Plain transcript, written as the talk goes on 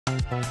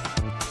Alright,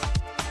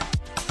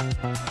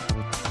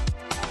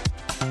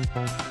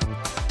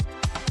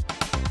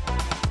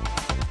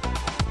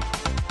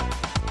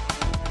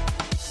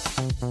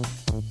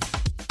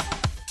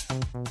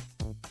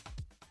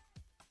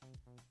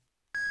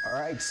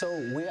 so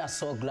we are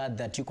so glad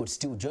that you could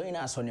still join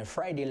us on a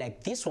Friday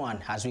like this one,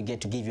 as we get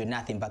to give you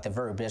nothing but the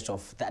very best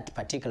of that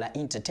particular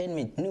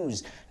entertainment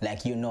news.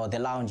 Like you know, the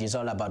lounge is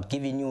all about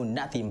giving you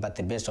nothing but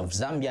the best of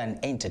Zambian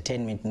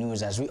entertainment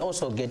news, as we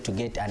also get to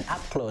get an up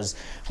close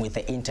with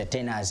the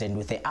entertainers and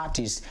with the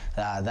artists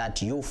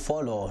that you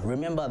follow.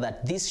 Remember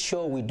that this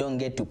show, we don't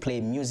get to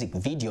play music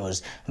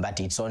videos, but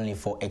it's only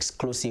for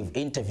exclusive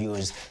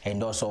interviews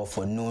and also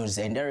for news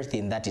and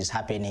everything that is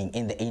happening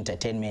in the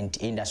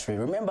entertainment industry.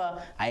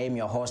 Remember, I am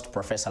your host,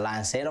 Professor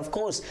Lance, and of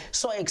course,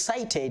 so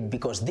excited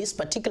because this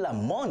particular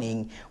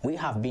morning we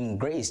have been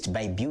graced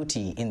by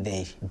beauty in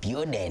the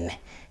building.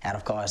 And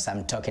of course,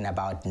 I'm talking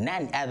about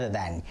none other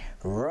than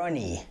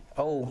Ronnie.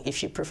 Oh, if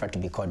she preferred to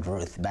be called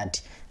Ruth,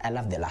 but I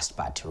love the last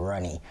part,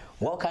 Ronnie.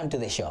 Welcome to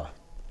the show.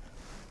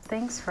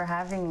 Thanks for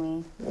having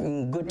me.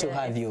 Good to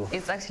have you.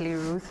 It's actually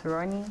Ruth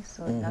Ronnie,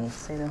 so you have to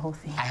say the whole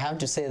thing. I have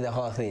to say the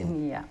whole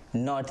thing? Yeah.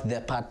 Not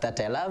the part that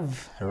I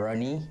love,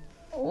 Ronnie?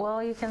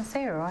 Well, you can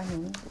say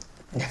Ronnie.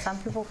 Some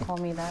people call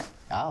me that.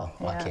 Oh,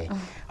 okay. Yeah.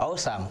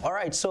 Awesome. All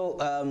right, so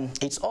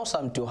it's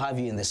awesome to have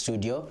you in the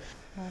studio.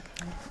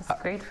 Okay,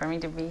 it's great for me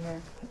to be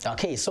here.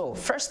 Okay, so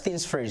first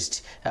things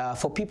first,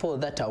 for people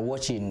that are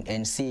watching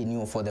and seeing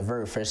you for the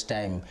very first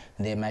time,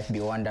 they might be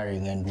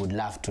wondering and would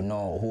love to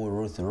know who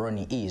Ruth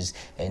Ronnie is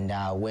and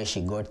where she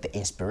got the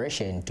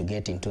inspiration to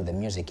get into the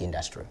music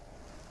industry.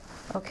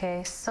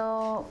 Okay,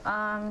 so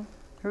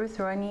Ruth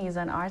Ronnie is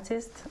an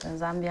artist, a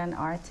Zambian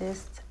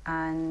artist,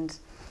 and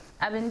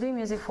I've been doing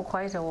music for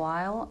quite a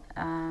while.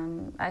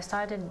 I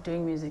started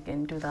doing music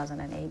in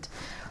 2008,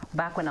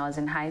 back when I was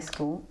in high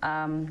school.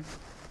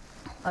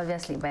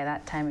 Obviously, by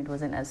that time, it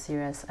wasn't as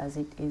serious as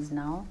it is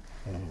now.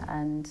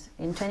 And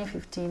in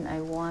 2015,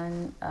 I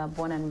won a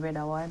Born and Bred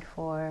Award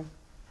for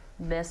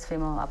Best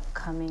Female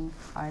Upcoming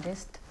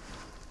Artist.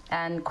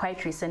 And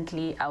quite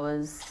recently, I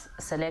was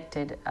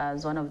selected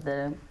as one of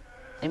the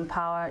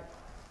Empawa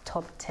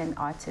Top 10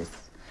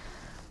 Artists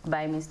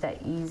by Mr.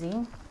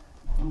 Eazi.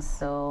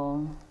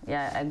 So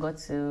yeah, I got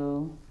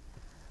to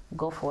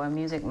go for a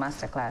music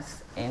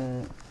masterclass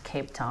in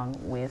Cape Town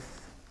with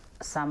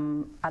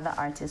some other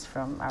artists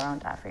from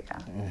around Africa.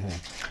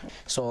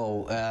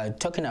 So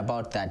talking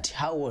about that,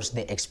 how was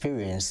the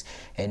experience,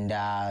 and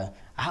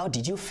how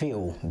did you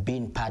feel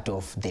being part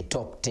of the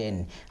top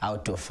 10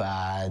 out of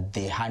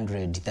the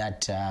 100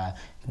 that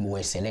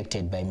were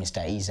selected by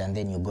Mr. Eazi, and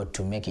then you got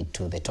to make it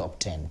to the top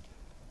 10?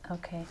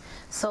 Okay,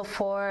 so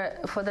for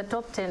the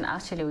top 10,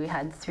 actually we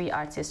had 3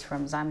 artists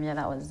from Zambia.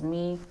 That was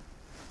me,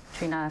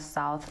 Trina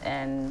South,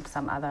 and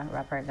some other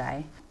rapper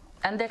guy.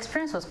 And the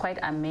experience was quite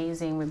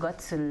amazing. We got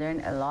to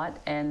learn a lot,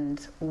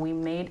 and we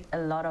made a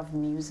lot of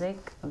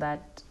music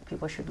that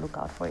people should look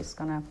out for. It's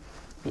gonna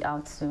be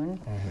out soon.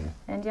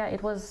 And yeah,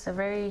 it was a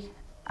very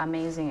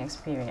amazing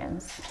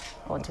experience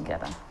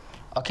altogether.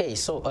 Okay,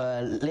 so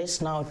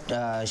let's now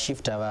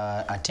shift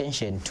our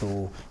attention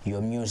to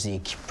your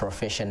music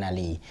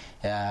professionally.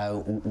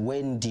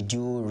 When did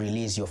you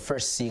release your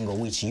first single,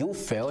 which you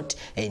felt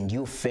and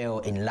you fell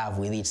in love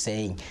with it,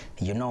 saying,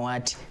 you know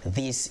what,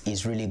 this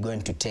is really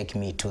going to take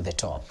me to the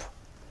top?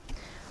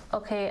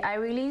 Okay, I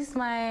released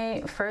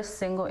my first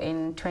single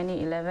in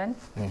 2011.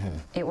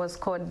 It was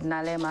called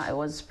Nalema. It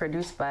was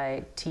produced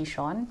by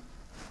T-Sean.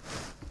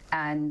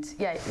 And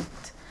yeah,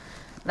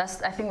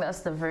 I think that's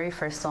the very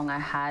first song I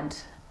had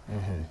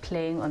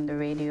playing on the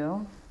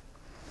radio.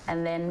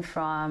 And then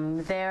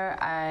from there,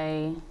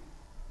 I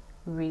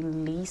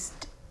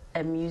released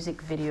a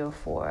music video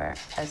for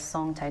a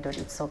song titled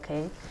It's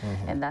Okay.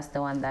 And that's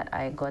the one that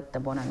I got the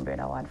Born and Bred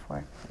Award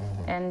for.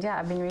 And yeah,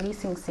 I've been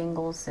releasing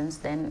singles since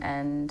then,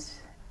 and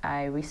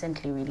I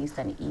recently released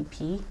an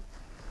EP.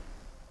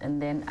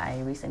 And then I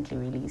recently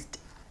released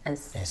a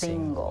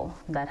single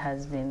that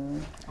has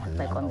been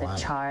on the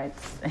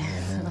charts,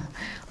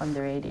 on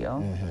the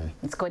radio.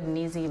 It's called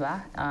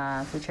Niziba,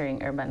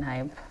 featuring Urban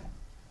Hype.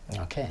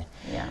 Okay.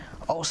 Yeah.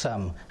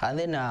 Awesome. And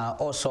then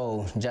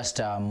also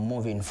just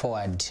moving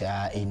forward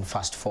in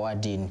fast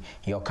forwarding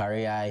your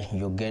career,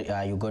 you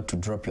got to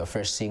drop your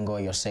first single,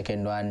 your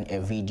second one, a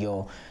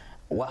video.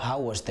 How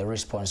was the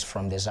response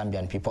from the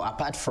Zambian people,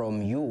 apart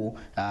from you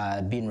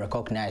being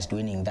recognized,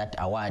 winning that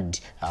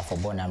award for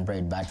Born and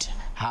Bred? But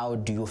how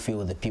do you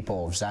feel the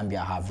people of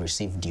Zambia have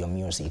received your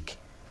music?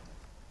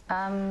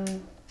 They're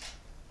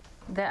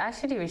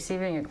actually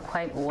receiving it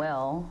quite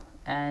well,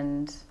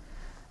 and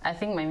I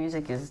think my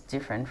music is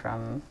different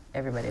from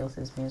everybody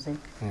else's music,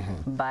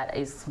 but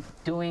it's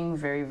doing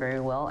very, very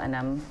well, and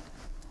I'm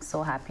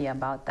so happy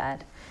about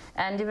that.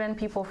 And even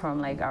people from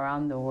like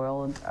around the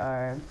world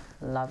are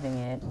loving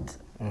it.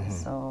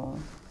 So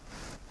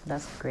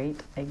that's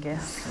great, I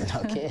guess.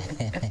 Okay.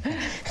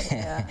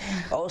 Yeah.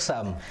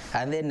 Awesome.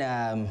 And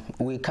then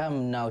we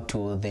come now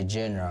to the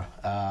genre.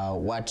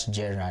 What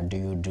genre do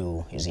you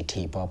do? Is it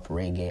hip hop,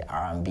 reggae,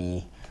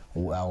 R&B?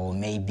 or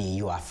maybe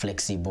you are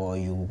flexible,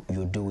 you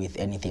do with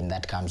anything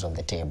that comes on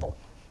the table?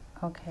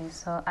 Okay,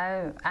 so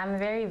I'm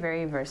very,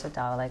 very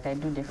versatile. Like, I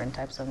do different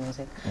types of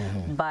music,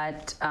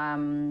 but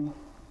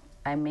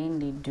I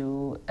mainly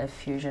do a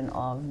fusion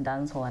of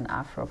dancehall and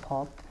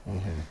Afro-pop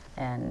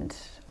and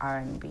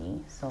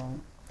R&B. So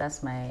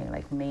that's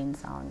my main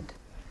sound.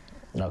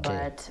 Okay.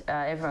 But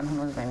everyone who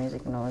knows my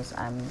music knows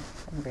I'm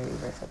very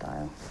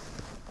versatile.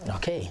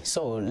 Okay,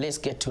 so let's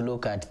get to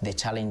look at the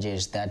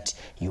challenges that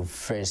you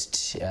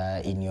faced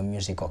in your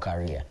musical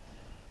career.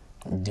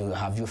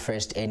 Have you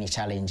faced any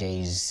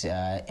challenges,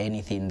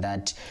 anything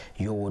that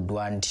you would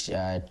want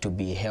to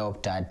be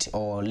helped at?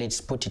 Or let's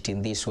put it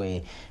in this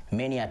way,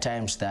 many a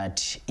times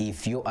that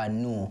if you are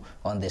new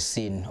on the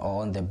scene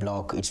or on the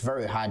block, it's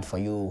very hard for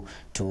you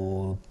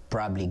to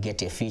probably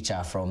get a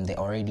feature from the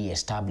already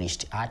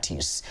established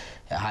artists.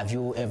 Have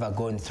you ever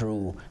gone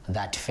through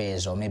that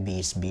phase, or maybe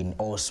it's been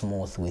all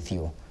smooth with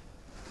you?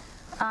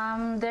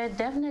 There are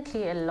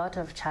definitely a lot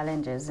of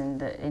challenges in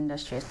the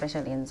industry,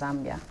 especially in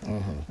Zambia.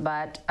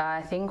 But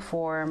I think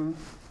for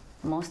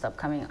most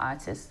upcoming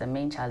artists, the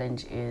main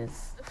challenge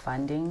is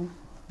funding,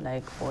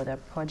 like for their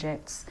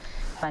projects,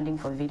 funding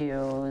for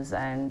videos,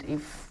 and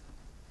if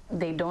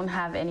they don't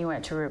have anywhere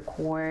to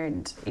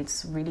record,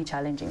 it's really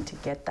challenging to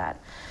get that.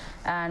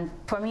 And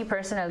for me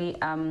personally,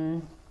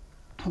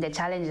 the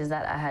challenges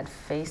that I had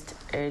faced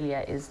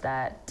earlier is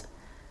that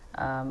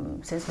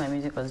since my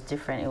music was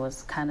different, it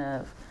was kind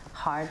of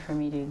hard for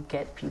me to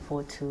get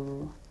people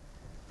to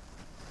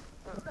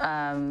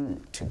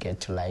get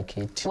to like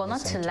it. Well, not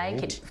to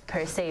like it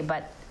per se,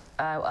 but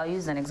I'll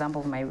use an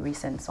example of my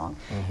recent song.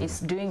 It's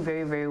doing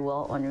very, very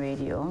well on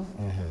radio,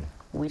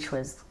 which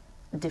was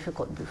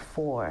difficult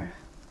before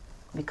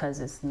because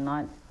it's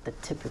not the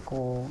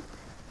typical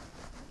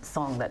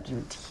song that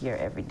you'd hear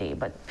every day,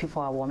 but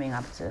people are warming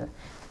up to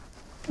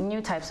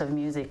new types of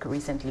music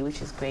recently,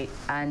 which is great.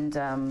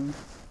 And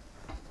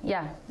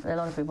yeah, a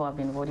lot of people have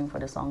been voting for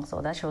the song,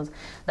 so that shows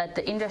that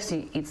the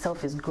industry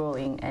itself is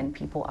growing and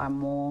people are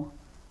more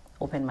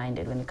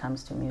open-minded when it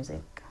comes to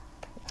music.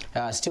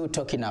 Still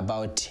talking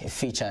about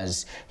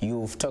features,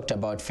 you've talked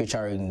about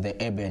featuring the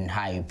Urban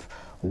Hype.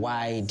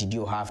 Why did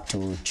you have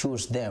to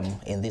choose them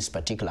in this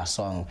particular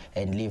song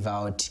and leave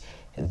out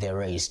the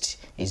rest?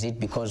 Is it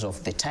because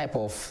of the type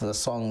of the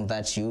song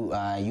that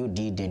you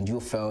did and you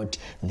felt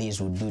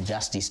this would do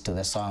justice to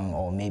the song,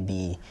 or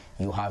maybe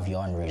you have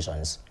your own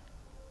reasons?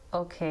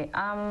 Okay,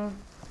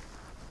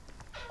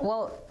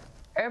 well,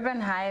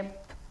 Urban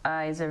Hype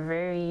is a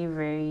very,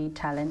 very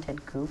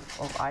talented group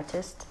of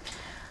artists,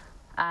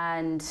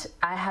 and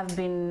I have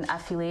been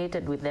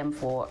affiliated with them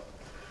for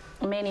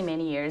many,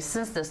 many years.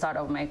 Since the start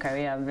of my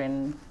career, I've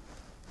been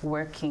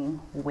working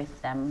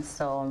with them,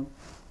 so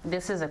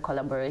this is a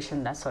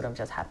collaboration that sort of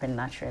just happened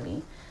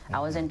naturally. I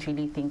wasn't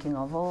really thinking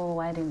of, oh,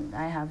 why didn't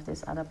I have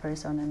this other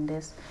person and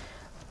this?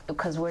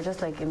 Because we're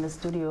just like in the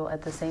studio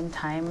at the same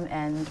time,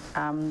 and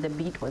the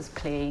beat was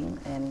playing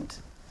and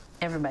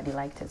everybody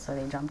liked it, so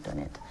they jumped on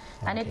it.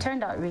 And it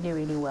turned out really,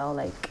 really well.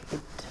 Like,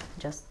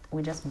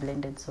 we just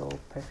blended so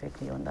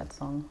perfectly on that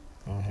song.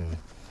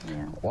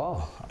 Yeah.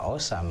 Wow,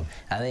 awesome.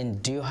 And then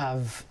do you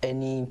have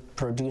any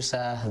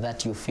producer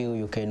that you feel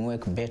you can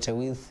work better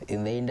with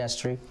in the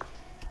industry?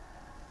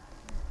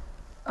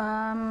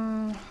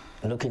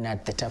 Looking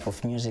at the type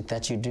of music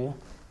that you do?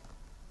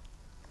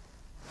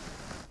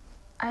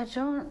 I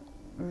don't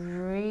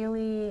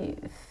really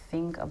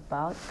think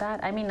about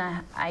that. I mean,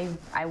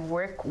 I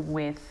work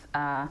with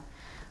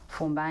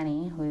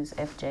Fumbani, who is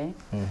FJ.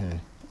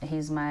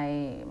 He's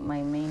my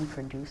main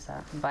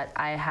producer, but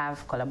I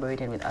have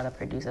collaborated with other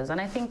producers,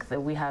 and I think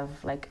that we have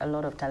like a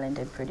lot of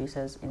talented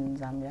producers in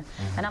Zambia,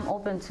 and I'm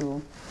open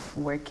to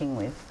working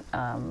with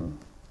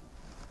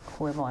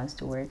whoever wants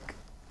to work.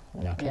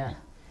 Okay. Yeah.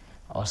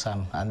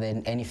 Awesome. And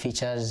then any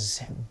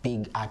features,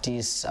 big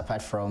artists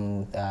apart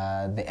from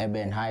the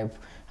Urban Hype?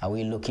 Are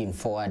we looking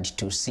forward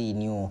to seeing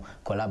you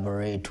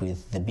collaborate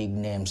with the big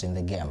names in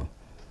the game?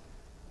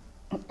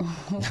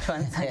 Which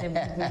ones are the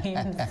big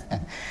names?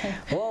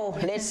 Well,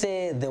 let's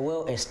say the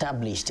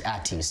well-established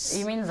artists.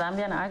 You mean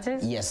Zambian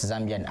artists? Yes,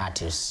 Zambian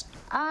artists.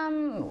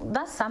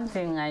 That's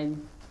something I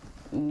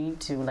need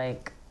to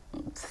like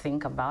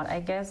think about, I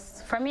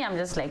guess. For me, I'm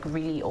just like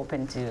really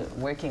open to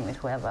working with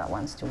whoever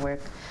wants to work.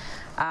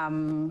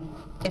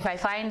 If I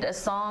find a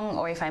song,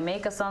 or if I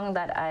make a song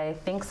that I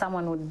think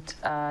someone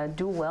would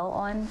do well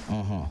on,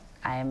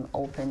 I'm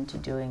open to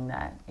doing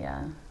that,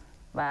 yeah.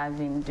 But I've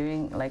been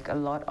doing like a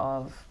lot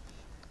of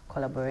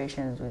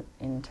collaborations with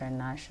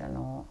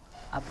international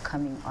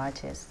upcoming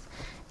artists.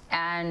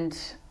 And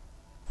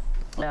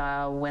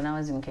when I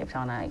was in Cape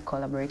Town, I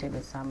collaborated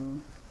with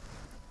some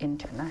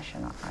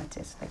international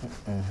artists, like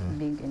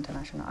big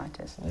international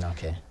artists.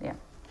 Okay. Yeah.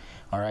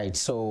 All right,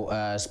 so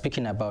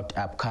speaking about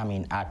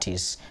upcoming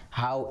artists,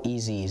 how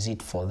easy is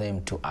it for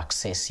them to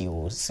access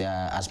you?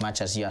 As much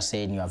as you are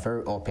saying you are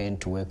very open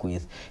to work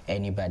with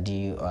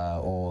anybody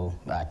or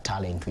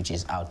talent which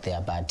is out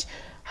there, but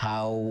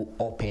how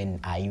open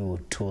are you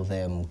to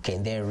them?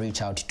 Can they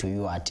reach out to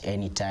you at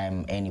any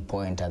time, any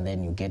point, and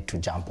then you get to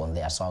jump on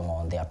their song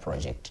or on their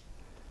project?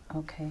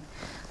 Okay,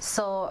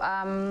 so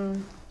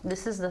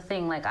this is the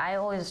thing, like I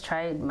always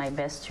try my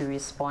best to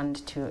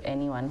respond to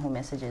anyone who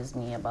messages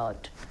me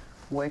about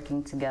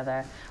working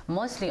together.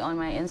 Mostly on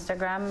my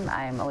Instagram,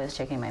 I'm always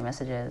checking my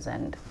messages,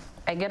 and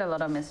I get a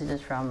lot of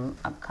messages from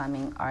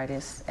upcoming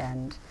artists,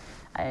 and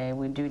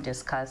we do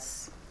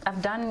discuss.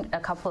 I've done a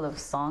couple of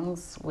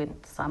songs with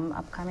some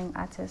upcoming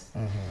artists,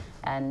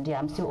 and yeah,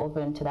 I'm still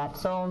open to that.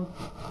 So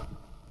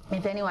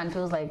if anyone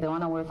feels like they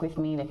want to work with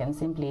me, they can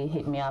simply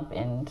hit me up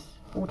and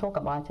we'll talk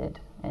about it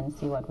and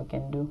see what we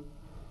can do.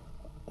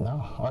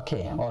 No,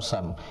 okay, yeah.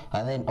 Awesome.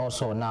 And then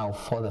also now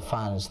for the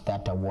fans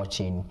that are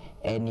watching,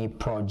 any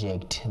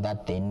project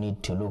that they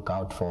need to look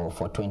out for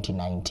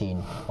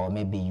 2019, or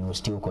maybe you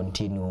still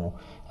continue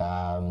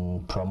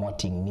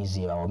promoting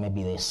Eazi, or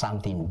maybe there's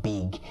something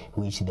big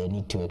which they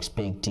need to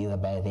expect either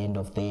by the end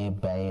of the year,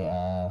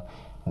 by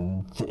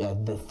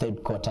the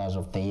third quarters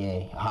of the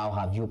year. How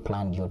have you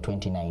planned your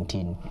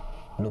 2019?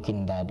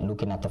 Looking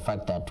at the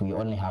fact that we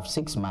only have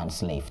 6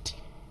 months left.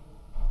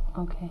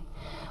 Okay.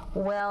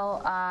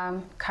 Well,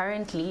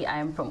 currently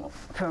I'm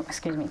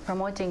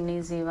promoting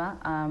Eazi.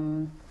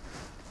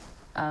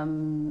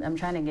 I'm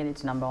trying to get it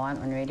to #1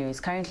 on radio. It's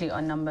currently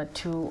on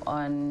 #2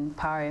 on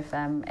Power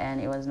FM,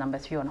 and it was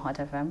 #3 on Hot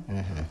FM.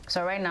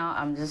 So right now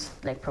I'm just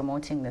like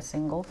promoting the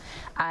single.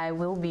 I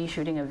will be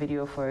shooting a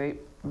video for it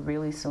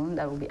really soon.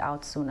 That will be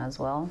out soon as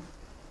well.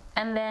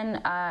 And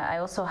then I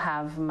also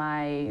have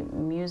my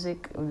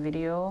music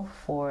video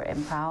for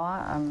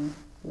Empawa. I'm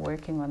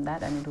working on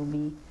that, and it will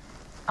be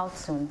out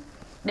soon.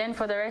 Then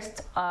for the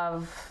rest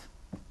of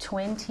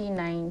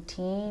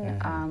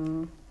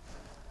 2019,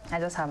 I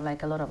just have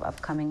like a lot of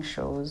upcoming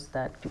shows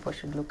that people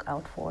should look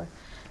out for,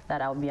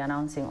 that I'll be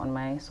announcing on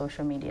my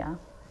social media.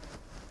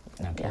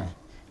 Okay. Yeah.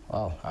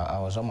 Well, I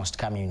was almost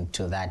coming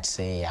to that.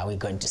 Say, are we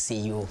going to see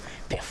you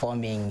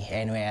performing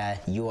anywhere?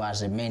 You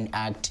as a main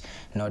act,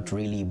 not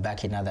really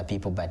backing other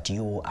people, but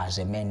you as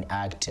a main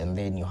act, and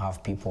then you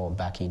have people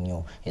backing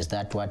you. Is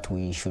that what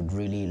we should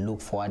really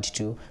look forward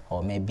to,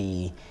 or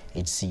maybe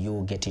it's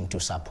you getting to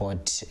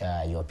support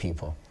your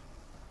people?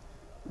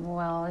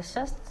 Well, it's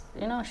just,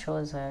 you know,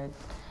 shows are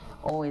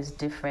always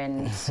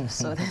different,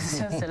 so there's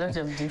just a lot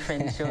of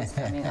different shows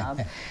coming up.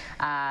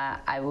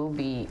 I will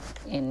be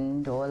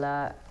in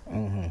Dola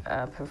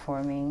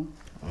performing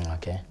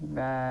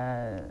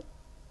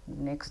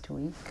next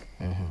week.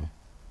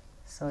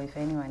 So if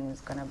anyone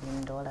is gonna be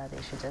in Dola, they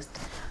should just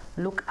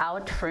look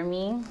out for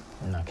me.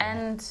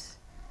 And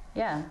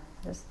yeah,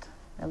 just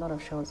a lot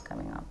of shows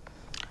coming up.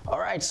 All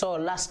right, so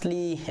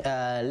lastly,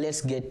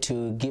 let's get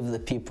to give the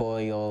people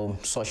your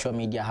social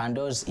media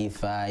handles.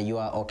 If you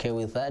are okay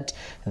with that,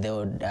 they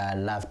would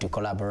love to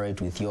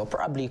collaborate with you, or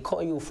probably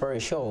call you for a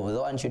show. They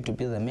want you to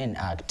be the main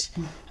act.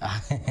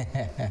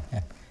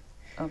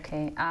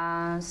 Okay,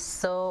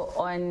 so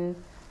on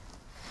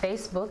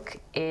Facebook,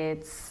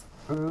 it's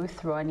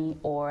Ruth Ronnie,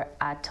 or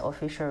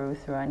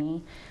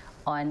 @officialRuthRonnie.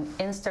 On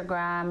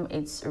Instagram,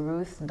 it's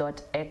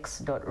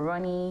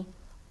ruth.x.ronnie.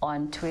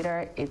 On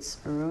Twitter, it's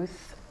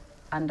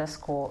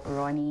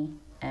Ruth_Ronnie,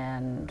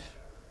 and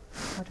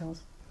what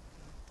else?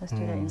 That's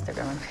Twitter,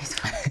 Instagram, and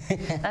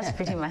Facebook. That's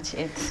pretty much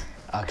it.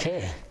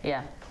 Okay.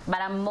 Yeah,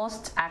 but I'm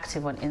most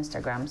active on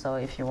Instagram, so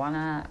if you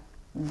wanna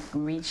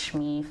reach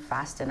me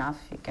fast enough,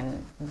 you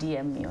can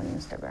DM me on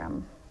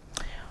Instagram.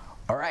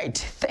 All right,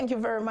 thank you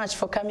very much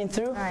for coming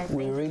through. Right,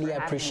 we really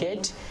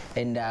appreciate,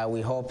 and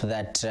we hope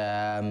that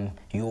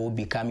you will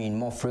be coming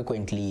more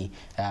frequently,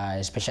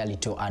 especially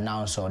to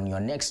announce on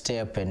your next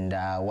step and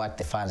what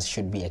the fans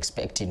should be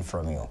expecting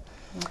from you.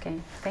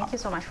 Okay, thank you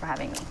so much for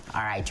having me.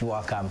 All right, you're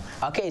welcome.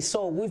 Okay,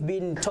 so we've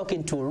been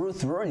talking to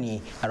Ruth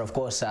Ronnie, and of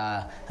course,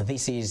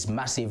 this is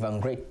massive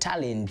and great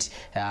talent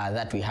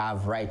that we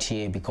have right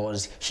here,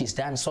 because she's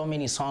done so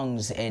many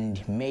songs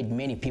and made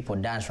many people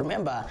dance.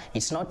 Remember,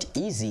 it's not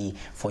easy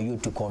for you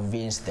to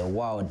convince the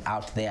world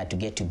out there to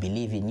get to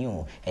believe in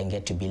you and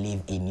get to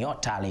believe in your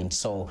talent.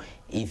 So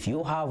if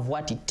you have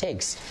what it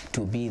takes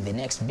to be the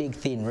next big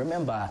thing,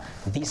 remember,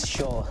 this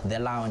show, The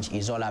Lounge,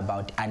 is all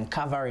about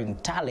uncovering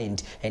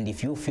talent. And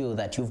if you feel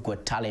that you've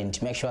got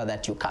talent, make sure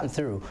that you come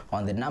through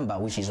on the number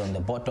which is on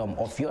the bottom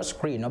of your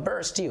screen, or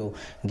better still,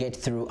 get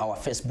through our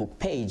Facebook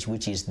page,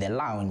 which is The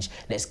Lounge.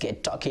 Let's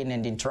get talking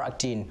and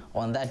interacting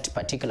on that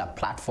particular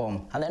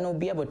platform, and then we'll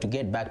be able to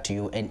get back to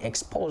you and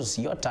expose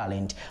your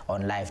talent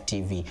on live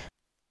TV.